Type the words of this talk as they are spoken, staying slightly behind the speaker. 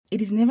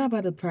It is never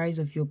about the price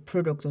of your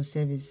product or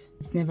service.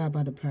 It's never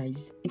about the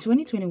price. In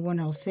 2021,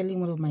 I was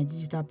selling one of my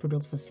digital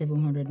products for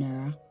 700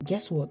 naira.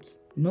 Guess what?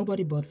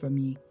 Nobody bought from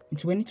me. In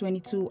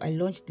 2022, I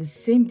launched the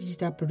same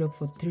digital product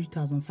for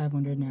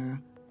 3,500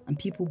 naira. And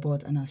people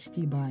bought and are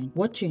still buying.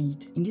 What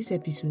changed? In this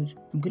episode,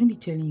 I'm going to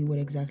be telling you what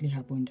exactly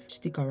happened.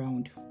 Stick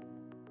around.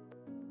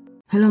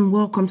 Hello and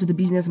welcome to the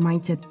Business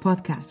Mindset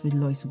Podcast with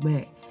Lois,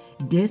 where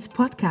this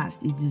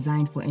podcast is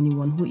designed for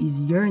anyone who is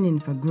yearning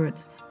for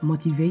growth,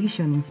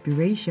 motivation,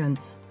 inspiration,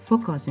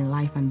 focus in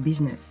life and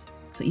business.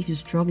 So if you're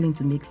struggling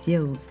to make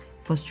sales,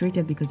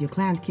 frustrated because your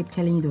client keep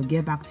telling you they'll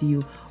get back to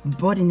you,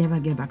 but they never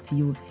get back to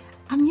you,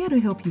 I'm here to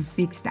help you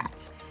fix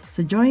that.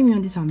 So join me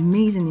on this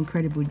amazing,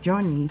 incredible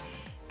journey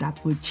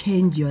that will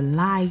change your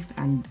life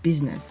and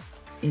business.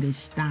 It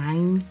is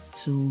time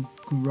to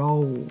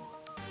grow.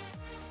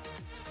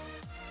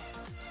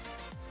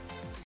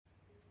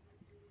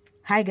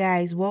 Hi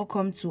guys,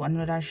 welcome to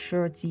another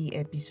shorty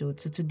episode.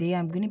 So today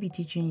I'm going to be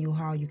teaching you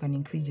how you can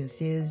increase your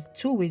sales.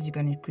 2 ways you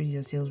can increase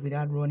your sales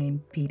without running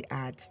paid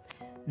ads.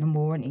 Number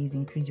 1 is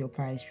increase your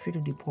price. Straight to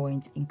the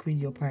point,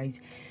 increase your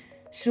price.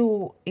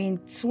 So in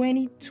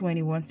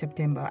 2021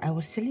 September, I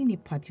was selling a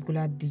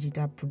particular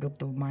digital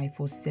product of mine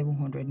for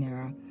 700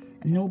 naira.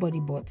 Nobody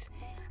bought.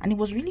 And it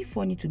was really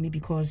funny to me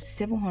because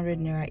 700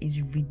 naira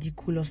is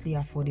ridiculously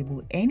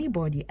affordable.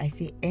 Anybody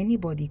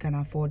can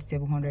afford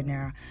 700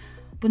 naira.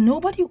 But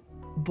nobody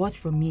bought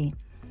from me.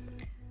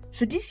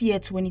 So this year,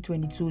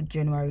 2022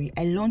 January,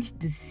 I launched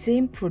the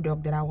same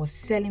product that I was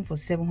selling for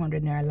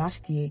 700 naira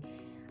last year.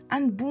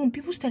 And boom,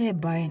 people started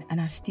buying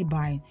and are still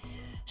buying.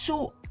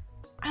 So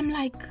I'm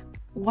like,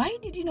 why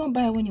did you not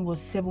buy when it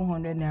was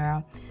 700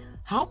 naira?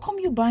 How come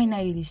you buy now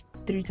it is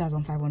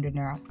 3,500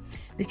 naira?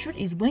 The truth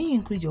is, when you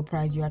increase your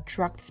price, you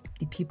attract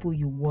the people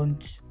you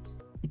want,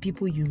 the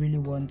people you really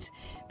want,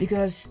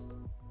 because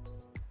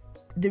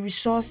the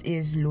resource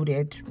is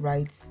loaded,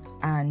 right?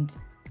 And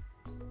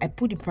I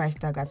put the price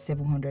tag at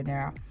 700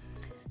 naira.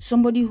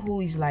 Somebody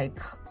who is like,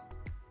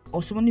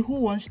 or somebody who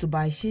wants to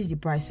buy, sees the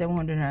price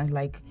 700 naira, is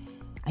like,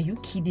 are you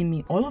kidding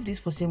me? All of this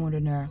for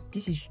 700 naira?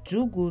 This is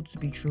too good to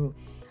be true.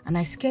 And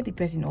I scared the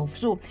person off.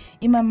 So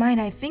in my mind,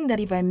 I think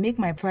that if I make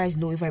my price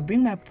low, if I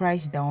bring my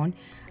price down,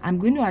 I'm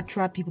going to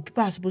attract people.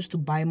 People are supposed to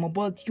buy more,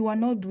 but you are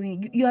not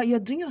doing. You're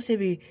doing yourself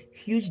a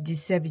huge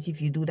disservice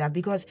if you do that,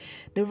 because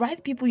the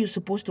right people you're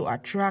supposed to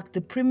attract,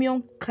 the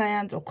premium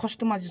clients or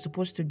customers you're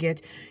supposed to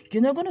get,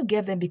 you're not going to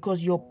get them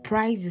because your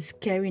price is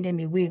carrying them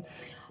away.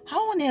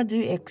 How on earth do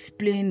you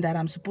explain that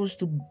I'm supposed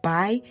to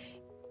buy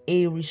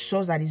a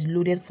resource that is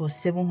loaded for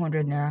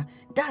 700 naira?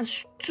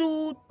 That's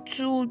too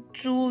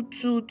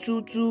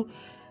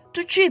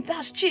cheap.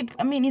 That's cheap.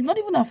 I mean, it's not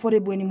even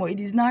affordable anymore. It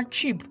is not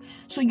cheap.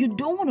 So you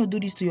don't want to do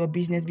this to your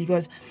business,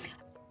 because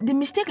the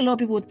mistake a lot of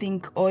people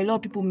think, or a lot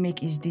of people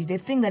make, is this. They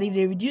think that if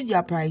they reduce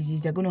their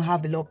prices, they're going to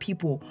have a lot of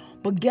people.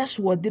 But guess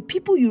what? The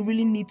people you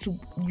really need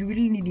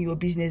in your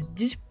business,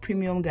 these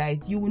premium guys,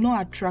 you will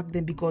not attract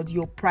them because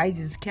your price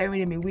is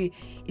carrying them away.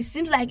 It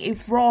seems like a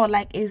fraud,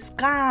 like a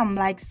scam,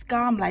 like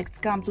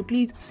scam. So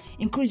please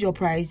increase your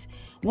price.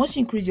 Once you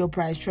increase your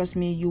price, trust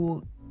me,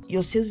 your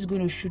sales is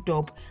going to shoot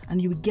up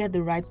and you will get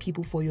the right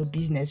people for your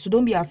business. So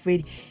don't be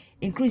afraid.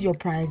 Increase your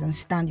price and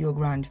stand your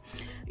ground.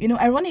 You know,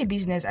 I run a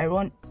business. I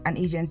run an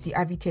agency,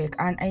 Avitech,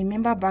 and I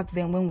remember back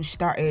then when we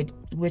started,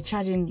 we were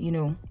charging,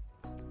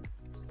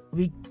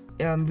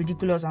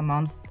 ridiculous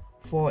amount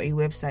for a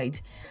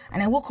website.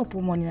 And I woke up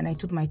one morning and I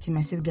told my team,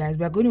 I said, guys,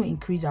 we are going to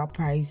increase our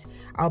price,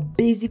 our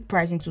basic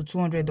pricing to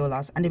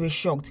 $200. And they were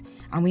shocked,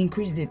 and we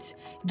increased it.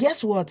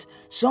 Guess what?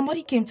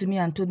 Somebody came to me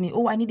and told me,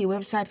 I need a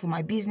website for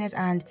my business,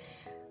 and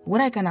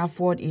what I can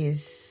afford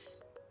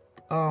is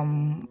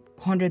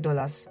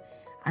 $100.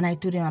 And I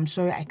told him, I'm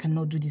sorry, I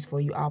cannot do this for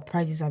you. Our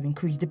prices have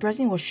increased. The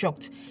person was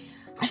shocked.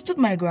 I stood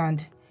my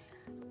ground.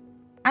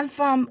 And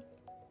fam,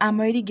 I'm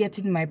already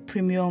getting my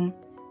premium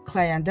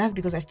client. That's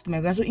because I stood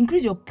my ground. So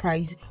increase your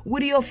price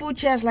with your full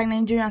chest, like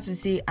Nigerians will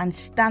say, and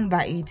stand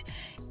by it.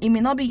 It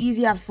may not be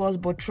easy at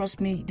first, but trust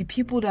me, the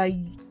people that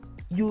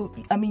your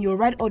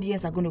right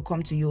audience are going to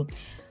come to you.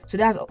 So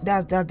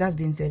that's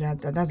being said.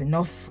 That's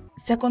enough.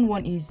 Second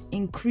one is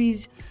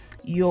increase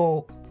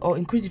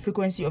the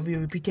frequency of your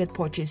repeated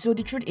purchase. So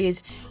the truth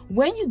is,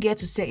 when you get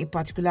to sell a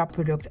particular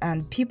product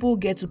and people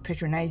get to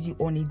patronize you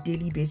on a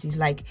daily basis,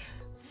 like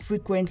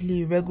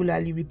frequently,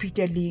 regularly,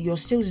 repeatedly, your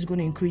sales is going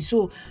to increase.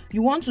 So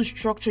you want to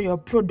structure your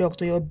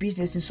product or your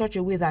business in such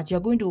a way that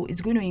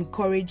it's going to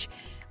encourage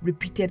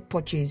repeated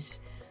purchase.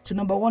 So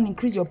number 1,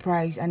 increase your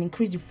price and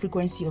increase the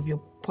frequency of your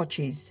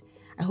purchase.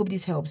 I hope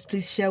this helps.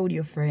 Please share with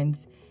your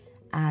friends,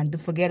 and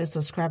don't forget to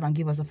subscribe and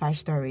give us a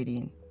 5-star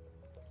rating.